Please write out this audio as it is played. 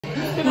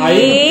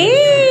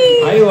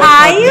Yay!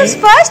 Ayu's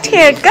first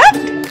haircut.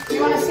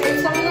 You want to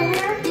save some of the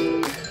hair?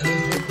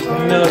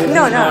 No,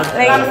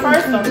 like Not the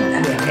first one.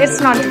 it's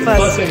not the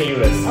First first. in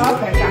US.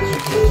 Okay, gotcha.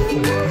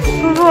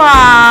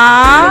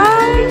 Wow!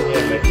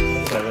 Yeah, like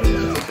 7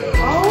 minutes ago.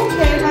 Oh,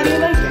 okay. How do you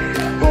like it?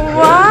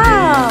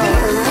 Wow!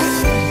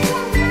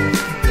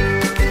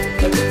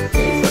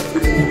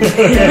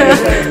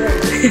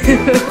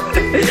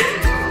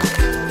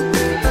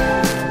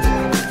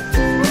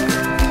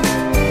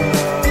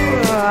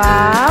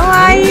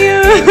 Wow,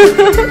 Ayu!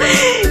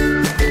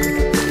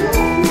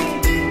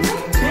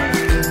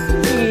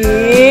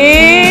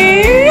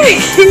 Yeah,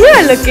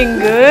 you're looking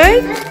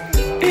good.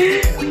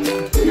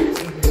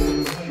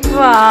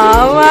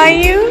 Wow,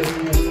 Ayu!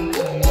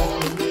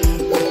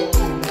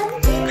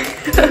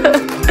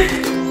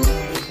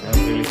 I'm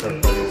really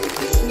surprised.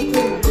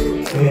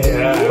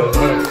 Yeah, I was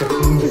not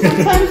expecting this.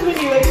 Sometimes when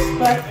you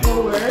expect the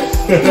worst.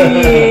 Yeah!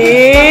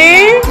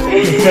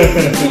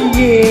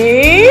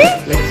 Yeah!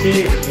 Like she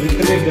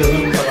literally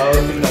doesn't allow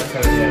the touch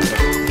her hair.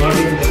 Like, not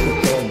even just the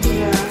comb.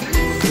 Yeah.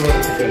 So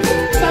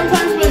difficult.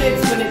 Sometimes when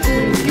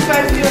you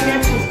guys do it,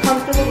 it's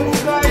comfortable with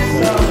you guys,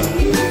 so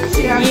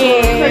she acts a Yeah.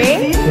 little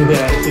crazy.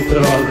 Yeah, she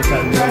throw all the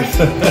time.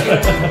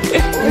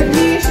 With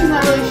me, she's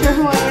not really sure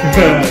who I am.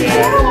 Yeah.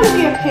 I don't want to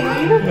be a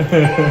pain.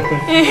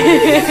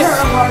 Give her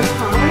a hard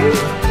time.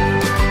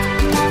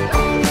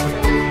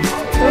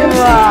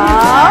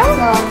 Wow!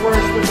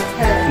 Worse with the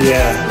parents.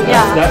 Yeah.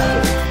 Yeah. That's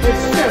true.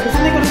 It's true, because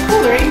when they go to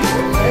school, they're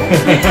angels, right?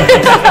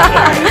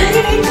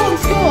 You're an angel in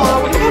school.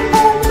 When you get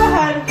home, go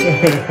ahead.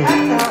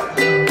 Act out.